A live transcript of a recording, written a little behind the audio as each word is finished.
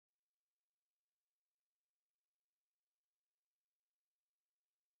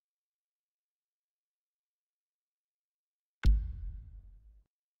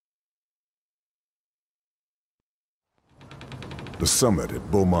The summit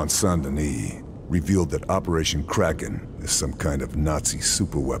at Beaumont-Saint-Denis revealed that Operation Kraken is some kind of Nazi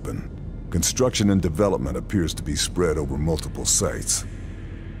superweapon. Construction and development appears to be spread over multiple sites.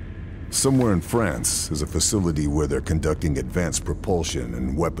 Somewhere in France is a facility where they're conducting advanced propulsion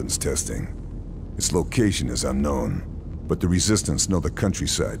and weapons testing. Its location is unknown, but the Resistance know the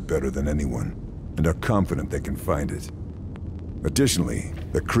countryside better than anyone, and are confident they can find it. Additionally,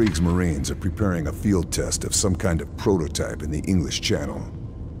 the Kriegsmarines are preparing a field test of some kind of prototype in the English Channel.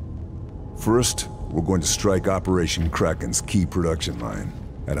 First, we're going to strike Operation Kraken's key production line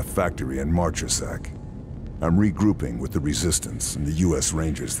at a factory in Martresac. I'm regrouping with the Resistance and the US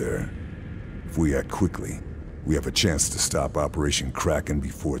Rangers there. If we act quickly, we have a chance to stop Operation Kraken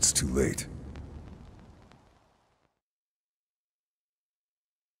before it's too late.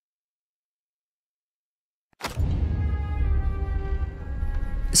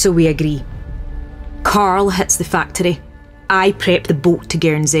 So we agree. Carl hits the factory. I prep the boat to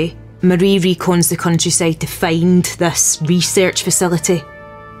Guernsey. Marie recons the countryside to find this research facility.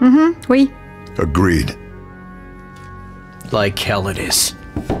 Oui. Agreed. Like hell it is.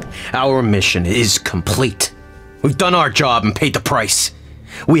 Our mission is complete. We've done our job and paid the price.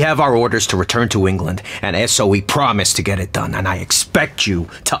 We have our orders to return to England, and SOE promised to get it done, and I expect you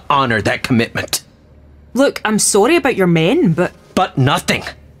to honor that commitment. Look, I'm sorry about your men, but... But nothing.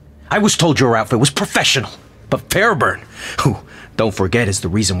 I was told your outfit was professional. But Fairburn, who, don't forget, is the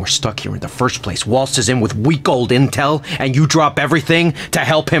reason we're stuck here in the first place, waltzes in with weak old intel, and you drop everything to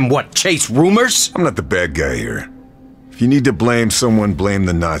help him, what, chase rumors? I'm not the bad guy here. If you need to blame someone, blame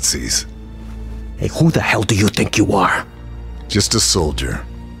the Nazis. Hey, who the hell do you think you are? Just a soldier.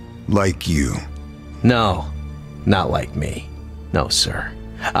 Like you. No, not like me. No, sir.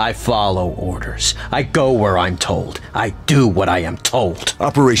 I follow orders. I go where I'm told. I do what I am told.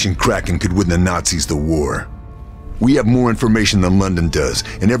 Operation Kraken could win the Nazis the war. We have more information than London does,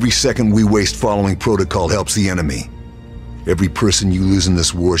 and every second we waste following protocol helps the enemy. Every person you lose in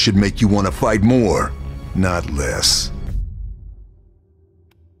this war should make you want to fight more, not less.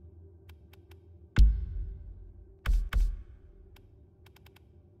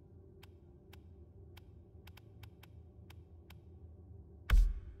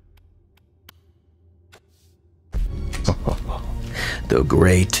 The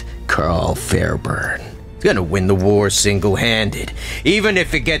great Carl Fairburn. He's gonna win the war single-handed, even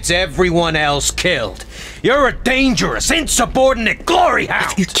if it gets everyone else killed. You're a dangerous, insubordinate glory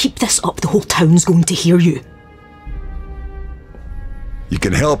hound! If you keep this up, the whole town's going to hear you. You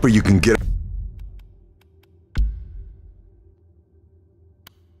can help or you can get...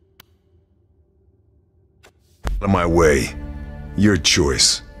 out of my way. Your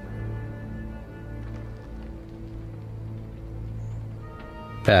choice.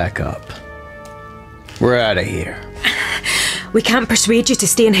 Back up. We're out of here. We can't persuade you to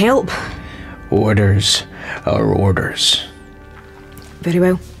stay and help. Orders are orders. Very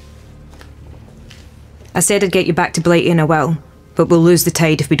well. I said I'd get you back to Blighty in a while, but we'll lose the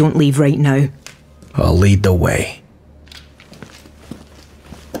tide if we don't leave right now. I'll lead the way.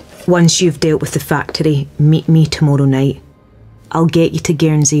 Once you've dealt with the factory, meet me tomorrow night. I'll get you to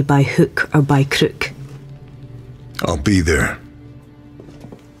Guernsey by hook or by crook. I'll be there.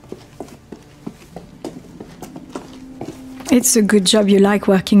 It's a good job you like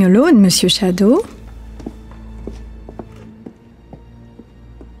working alone, Monsieur Shadow.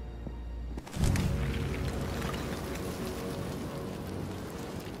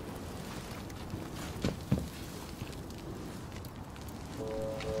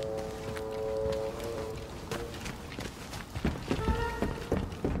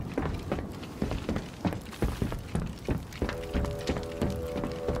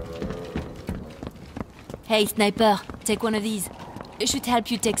 Hey, sniper, take one of these. It should help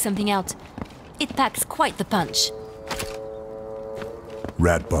you take something out. It packs quite the punch.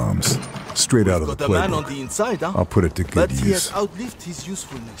 Rat bombs. Straight out of the Got a man on playbook. the inside, huh? I'll put it to good But he use. has outlived his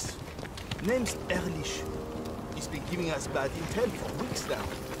usefulness. Name's Ehrlich. He's been giving us bad intel for weeks now.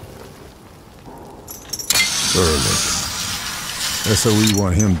 Ehrlich. SOE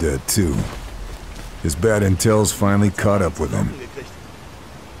want him dead too. His bad intel's finally caught up with him.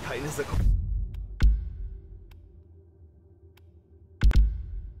 Keine Sekunde.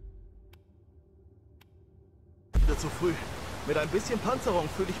 Zu früh. Mit ein bisschen Panzerung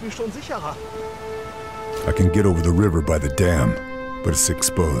fühle ich mich schon sicherer. I can get over the river by the dam, but it's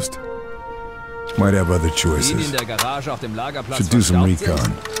exposed. Might have other choices. in der Garage auf dem Lagerplatz Should do some verstaubt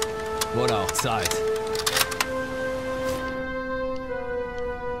sind? recon. Wurde auch Zeit.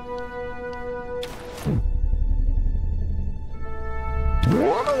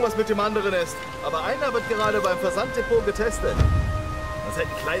 Ahnung, was mit dem anderen ist, aber einer wird gerade beim Versanddepot getestet. Als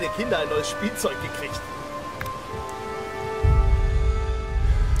hätten kleine Kinder ein neues Spielzeug gekriegt.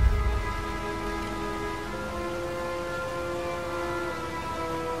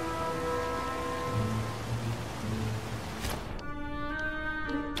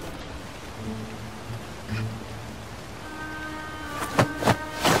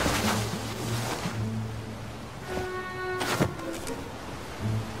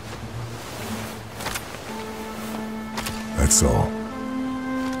 That's all.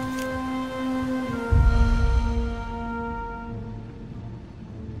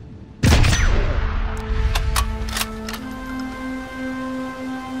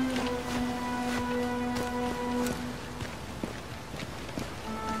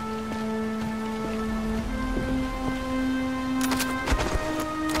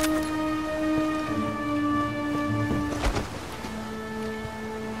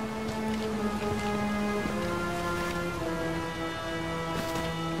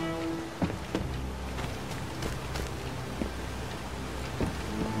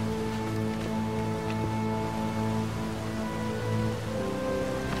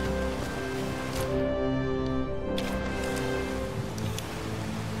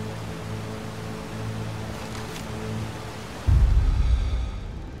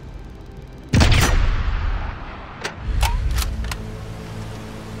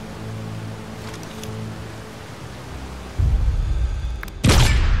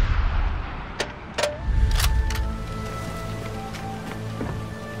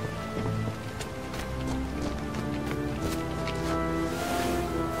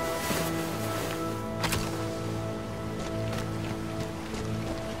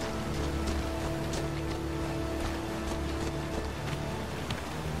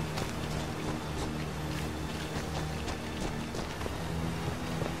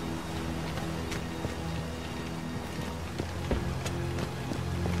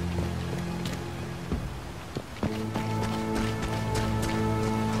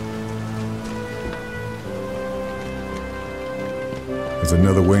 There's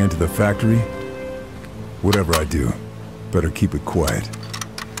another way into the factory? Whatever I do, better keep it quiet.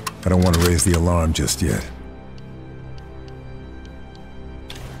 I don't want to raise the alarm just yet.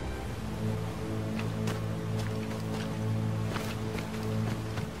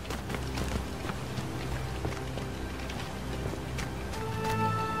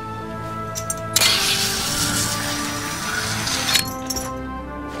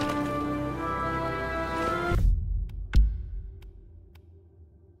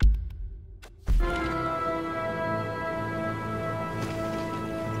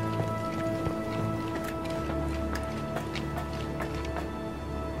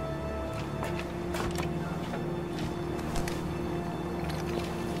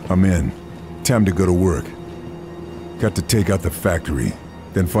 I'm in. Time to go to work. Got to take out the factory,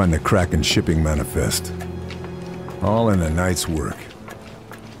 then find the Kraken shipping manifest. All in a night's work.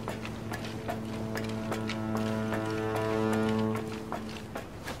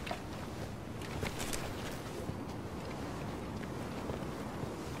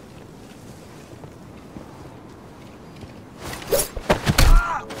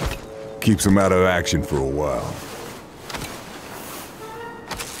 Keeps them out of action for a while.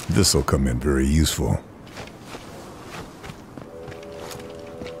 This'll come in very useful.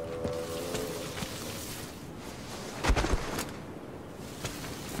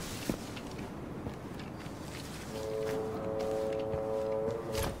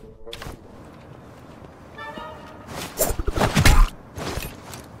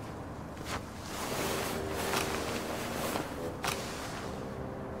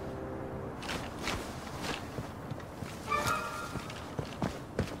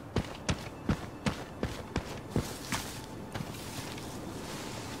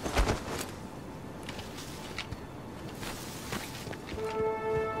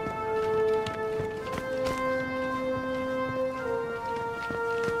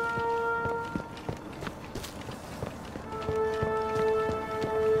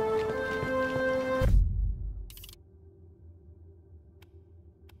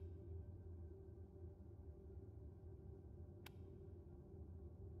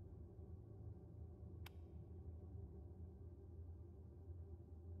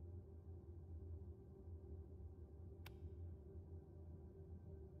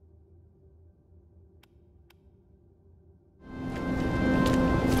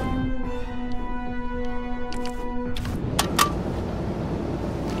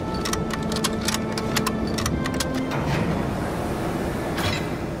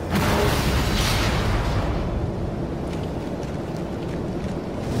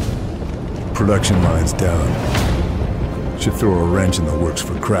 Production line's down. Should throw a wrench in the works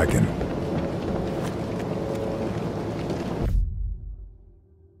for Kraken.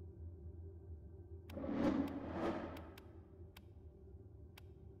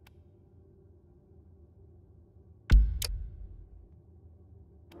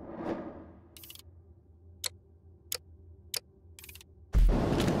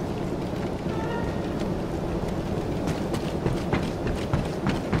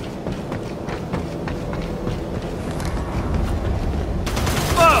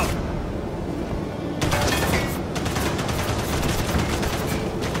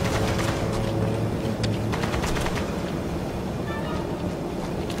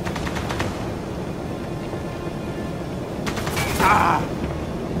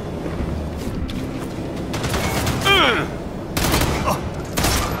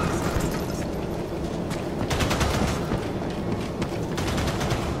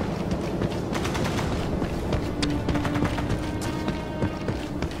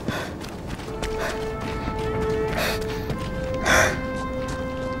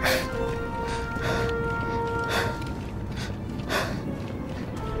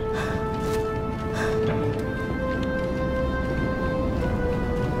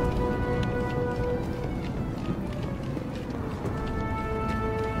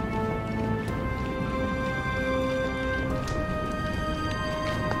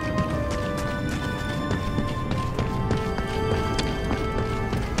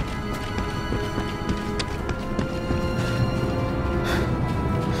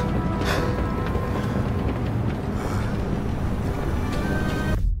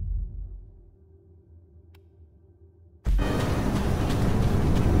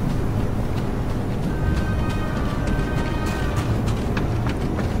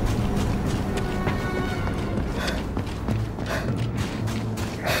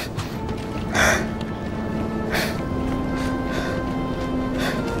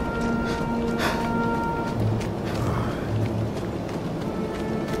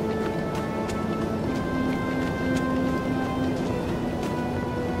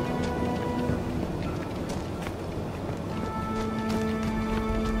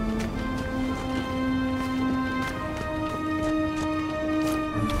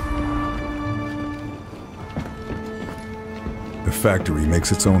 The factory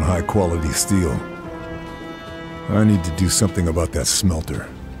makes its own high-quality steel. I need to do something about that smelter.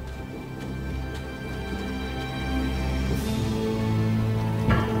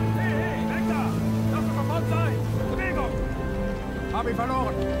 Hab ich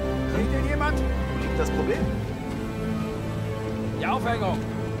verloren. Sieht ihn jemand? Wo liegt das Problem? Die Aufhängung.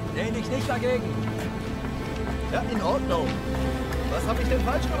 Lehn dich nicht dagegen. Ja, in Ordnung. Was habe ich denn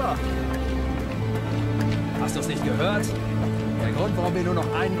falsch gemacht? Hast du es nicht gehört? Der Grund, warum wir nur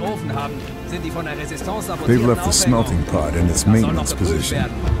noch einen Ofen haben, sind die von der Resistance They've sabotierten left the smelting pot in its maintenance position,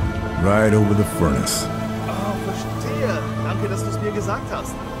 right over the furnace. Oh, verstehe. Danke, dass du es mir gesagt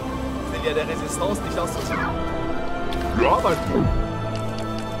hast. Ich will ja der Resistance nicht auszuziehen. Ja, aber...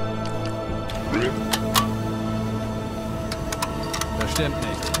 Das stimmt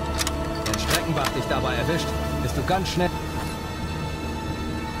nicht. Wenn Streckenbach dich dabei erwischt, bist du ganz schnell...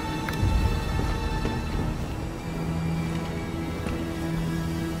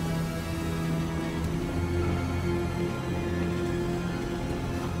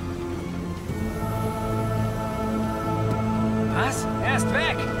 Was? Er ist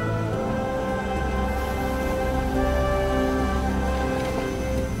weg!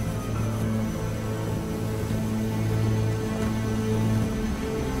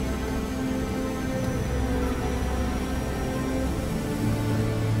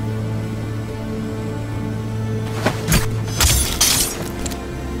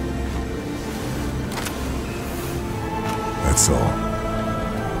 That's all.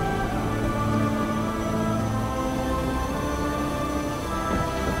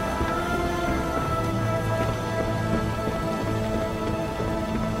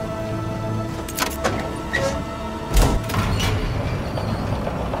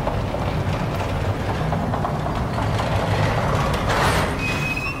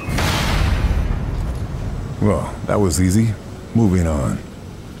 Well, that was easy. Moving on.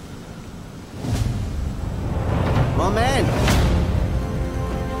 Moment!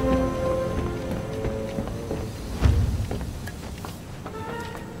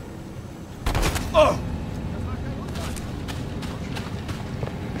 Oh!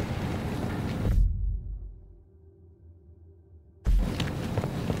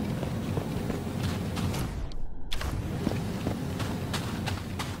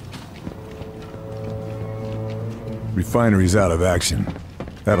 Refinery's out of action.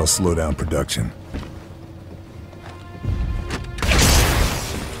 That'll slow down production.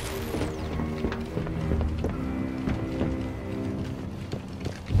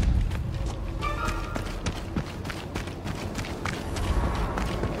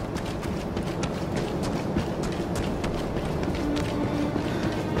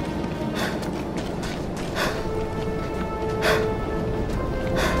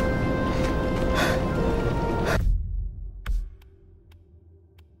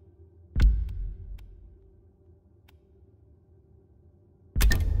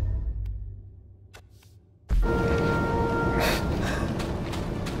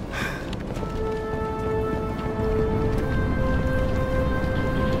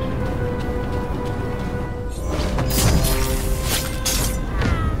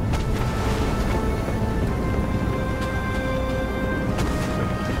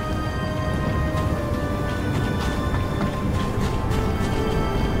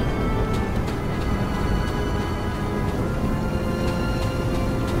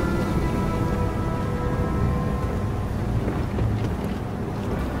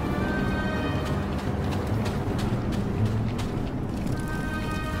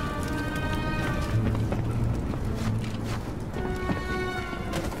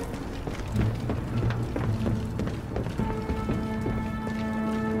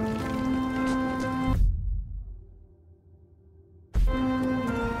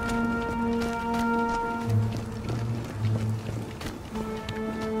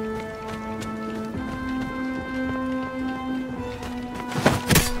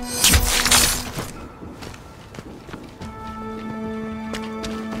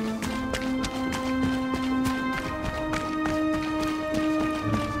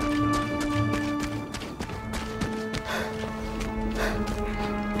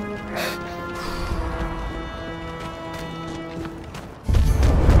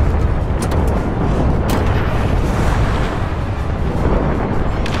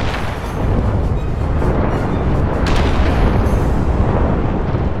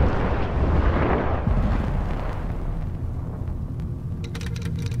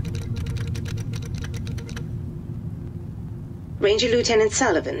 Ranger Lieutenant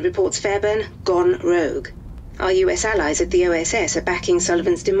Sullivan reports Fairburn gone rogue. Our US allies at the OSS are backing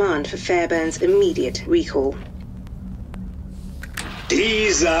Sullivan's demand for Fairburn's immediate recall.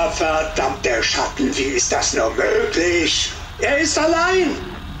 Dieser verdammte Schatten, wie ist das nur möglich? Er ist allein!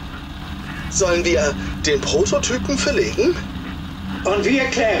 Sollen wir den Prototypen verlegen? Und wie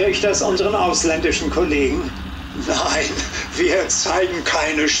erkläre ich das unseren ausländischen Kollegen? Nein, wir zeigen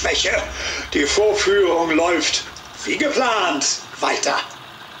keine Schwäche. Die Vorführung läuft wie geplant weiter.